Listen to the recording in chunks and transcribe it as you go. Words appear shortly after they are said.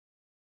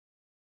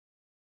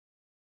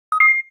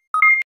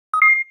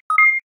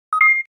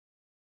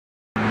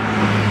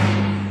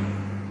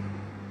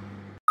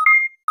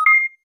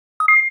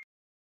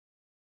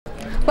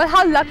Well,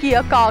 how lucky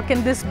a car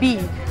can this be?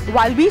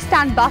 While we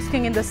stand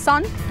basking in the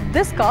sun,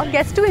 this car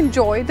gets to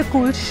enjoy the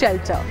cool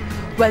shelter.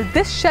 Well,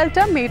 this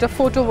shelter made of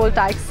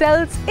photovoltaic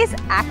cells is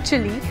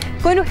actually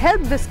going to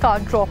help this car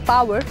draw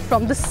power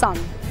from the sun.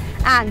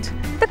 And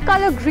the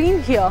color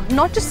green here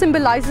not just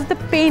symbolizes the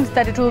paint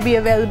that it will be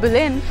available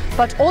in,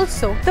 but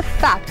also the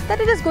fact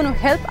that it is going to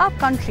help our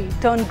country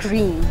turn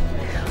green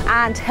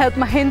and help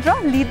Mahindra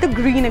lead the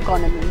green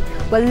economy.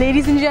 Well,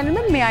 ladies and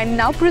gentlemen, may I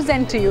now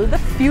present to you the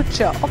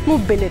future of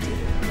mobility.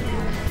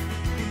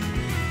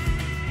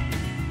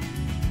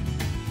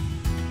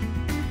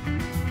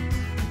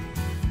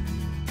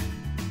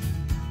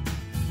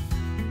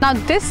 Now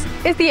this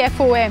is the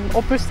FOM,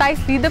 or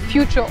precisely the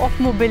future of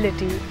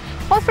mobility.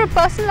 Well, for a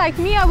person like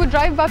me, I would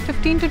drive about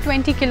 15 to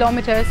 20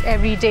 kilometers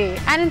every day,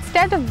 and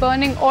instead of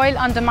burning oil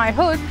under my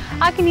hood,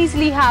 I can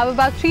easily have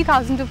about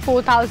 3,000 to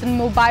 4,000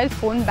 mobile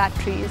phone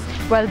batteries.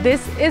 Well,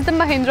 this is the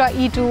Mahindra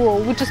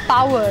E2o, which is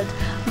powered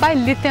by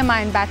lithium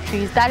ion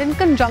batteries that, in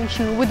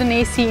conjunction with an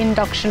AC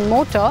induction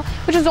motor,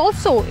 which is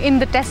also in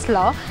the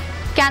Tesla,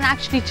 can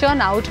actually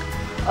churn out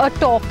a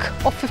torque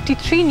of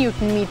 53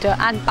 Newton meter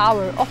and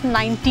power of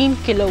 19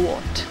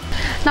 kilowatt.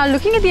 Now,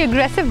 looking at the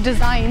aggressive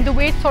design, the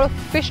way it sort of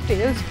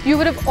fishtails, you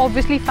would have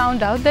obviously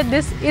found out that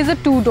this is a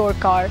two-door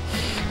car.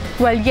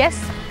 Well, yes,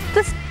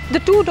 the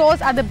two doors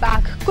at the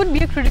back could be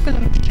a critical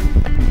omission,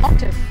 but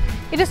not if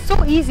it is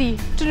so easy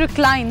to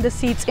recline the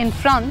seats in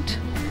front,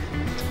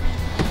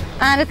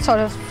 and it's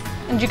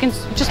and you can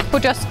just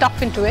put your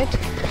stuff into it.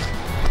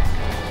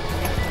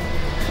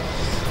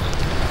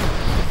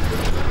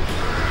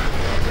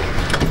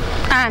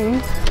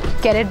 And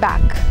get it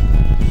back.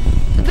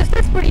 So this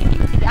is pretty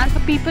easy, and for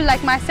people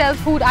like myself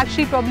who would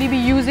actually probably be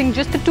using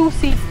just the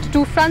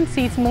two front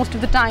seats most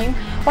of the time,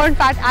 or in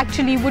fact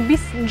actually would be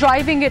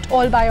driving it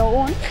all by your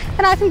own,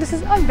 and I think this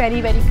is a very,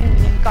 very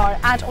convenient car,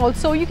 and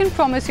also you can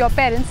promise your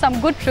parents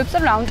some good trips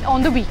around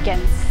on the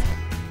weekends.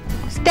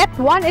 Step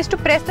 1 is to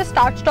press the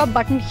start stop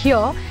button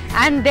here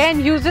and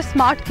then use the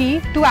smart key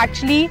to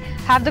actually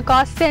have the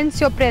car sense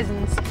your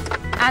presence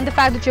and the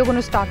fact that you're going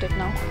to start it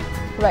now.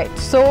 Right,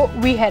 so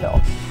we head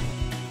off.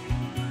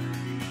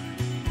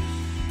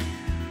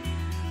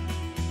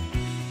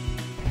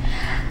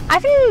 I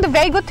think the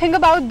very good thing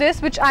about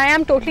this, which I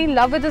am totally in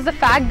love with, is the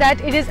fact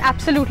that it is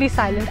absolutely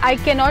silent. I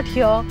cannot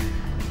hear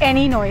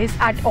any noise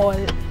at all,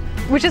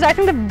 which is, I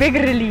think, the big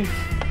relief.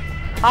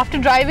 After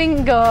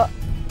driving a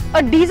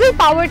diesel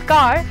powered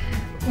car,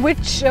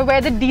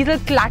 where the diesel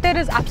clatter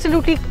is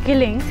absolutely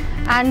killing,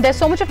 and there's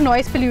so much of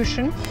noise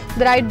pollution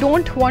that I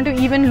don't want to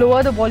even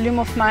lower the volume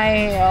of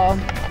my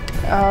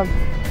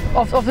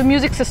of the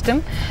music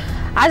system.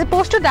 As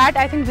opposed to that,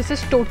 I think this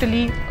is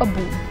totally a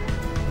boon.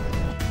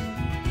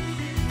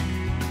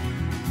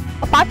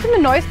 Apart from the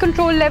noise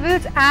control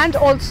levels and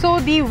also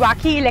the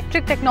wacky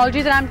electric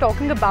technology that I'm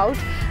talking about,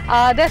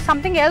 there's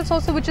something else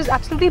also which is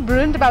absolutely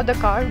brilliant about the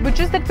car, which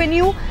is that when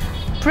you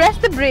press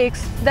the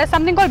brakes, there's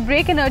something called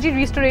brake energy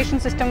restoration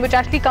system which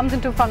actually comes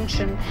into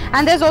function.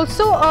 And there's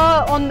also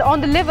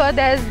on the lever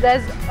there's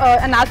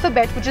an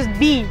alphabet which is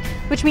B,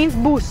 which means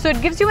boost. So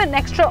it gives you an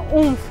extra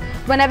oomph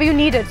whenever you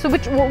need it. So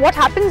what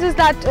happens is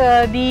that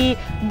the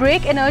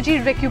brake energy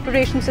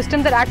recuperation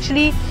system that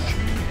actually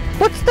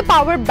puts the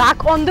power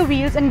back on the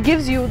wheels and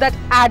gives you that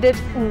added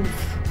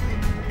oomph.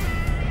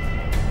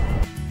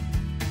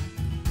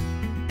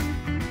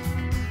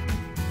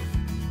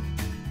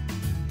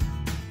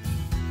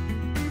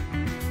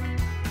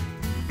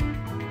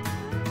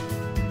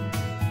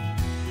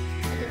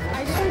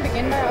 I just want to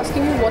begin by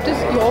asking you, what is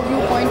your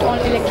viewpoint on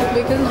electric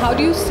vehicles and how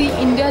do you see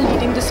India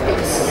leading the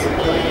space?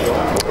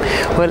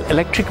 Well,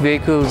 electric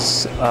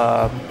vehicles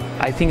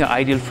I think are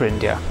ideal for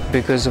India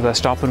because of the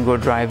stop-and-go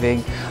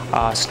driving,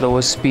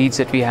 slower speeds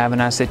that we have in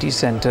our city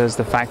centers,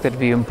 the fact that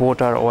we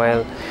import our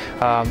oil,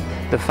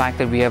 the fact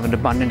that we have an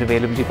abundant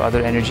availability of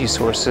other energy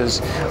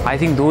sources. I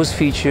think those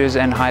features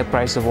and high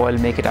price of oil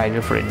make it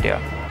ideal for India.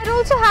 I'd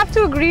also have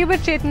to agree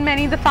with Chetan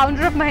Meni, the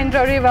founder of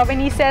Mahindra E2o, when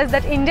he says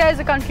that India is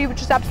a country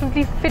which is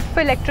absolutely fit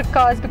for electric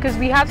cars because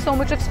we have so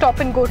much of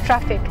stop-and-go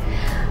traffic.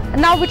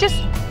 Now, which is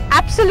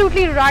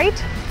absolutely right,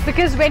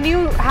 because when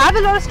you have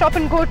a lot of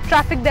stop-and-go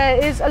traffic,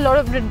 there is a lot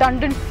of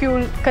redundant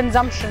fuel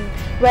consumption.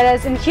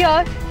 Whereas in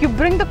here, you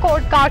bring the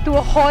car to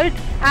a halt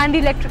and the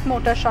electric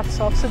motor shuts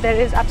off. So there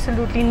is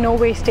absolutely no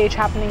wastage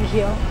happening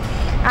here.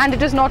 And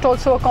it is not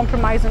also a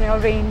compromise on your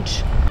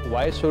range.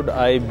 Why should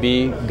I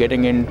be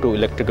getting into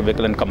electric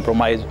vehicle and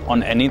compromise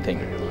on anything?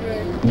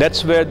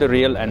 That's where the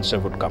real answer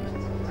would come.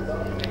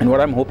 And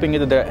what I'm hoping is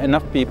that there are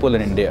enough people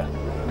in India,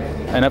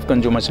 enough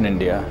consumers in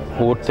India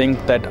who would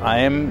think that I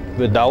am,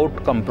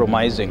 without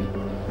compromising,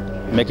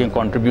 making a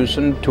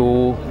contribution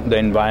to the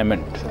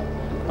environment,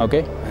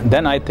 okay?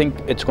 Then I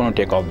think it's going to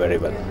take off very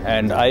well.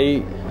 And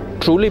I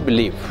truly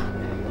believe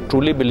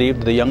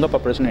the younger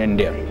population in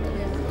India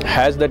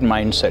has that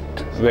mindset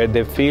where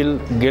they feel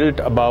guilt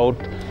about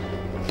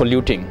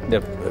polluting. They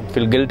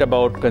feel guilt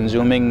about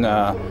consuming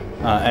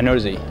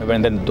energy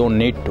when they don't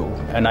need to.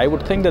 And I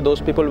would think that those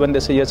people, when they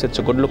say yes, it's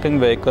a good-looking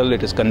vehicle,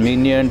 it is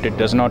convenient, it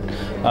does not,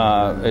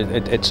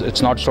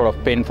 it's not sort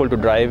of painful to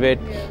drive it,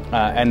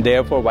 and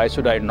therefore why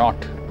should I not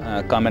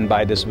come and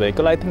buy this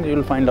vehicle? I think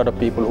you'll find a lot of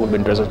people who will be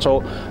interested.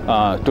 So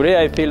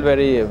today I feel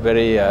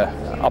very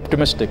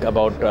optimistic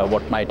about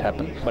what might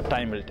happen, but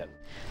time will tell.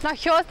 Now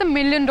here's the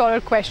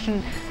million-dollar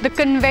question: the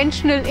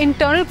conventional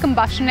internal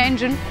combustion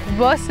engine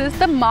versus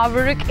the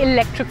Maverick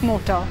electric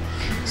motor.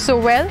 So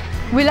well,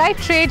 will I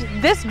trade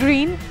this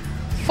green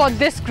for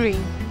this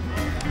green?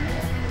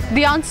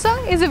 The answer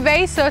is a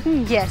very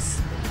certain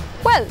yes.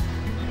 Well,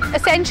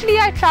 essentially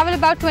I travel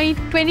about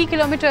 20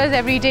 kilometers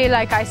every day,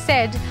 like I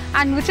said,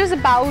 and which is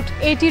about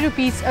 80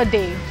 rupees a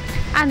day.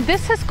 And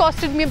this has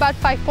costed me about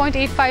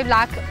 5.85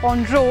 lakh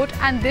on road,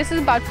 and this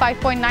is about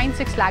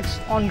 5.96 lakhs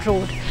on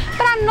road.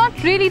 But I'm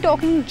not really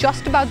talking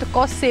just about the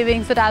cost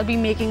savings that I'll be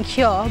making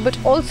here, but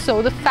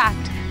also the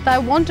fact that I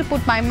want to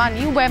put my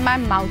money where my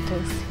mouth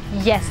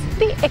is. Yes,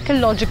 the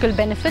ecological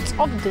benefits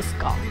of this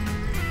car.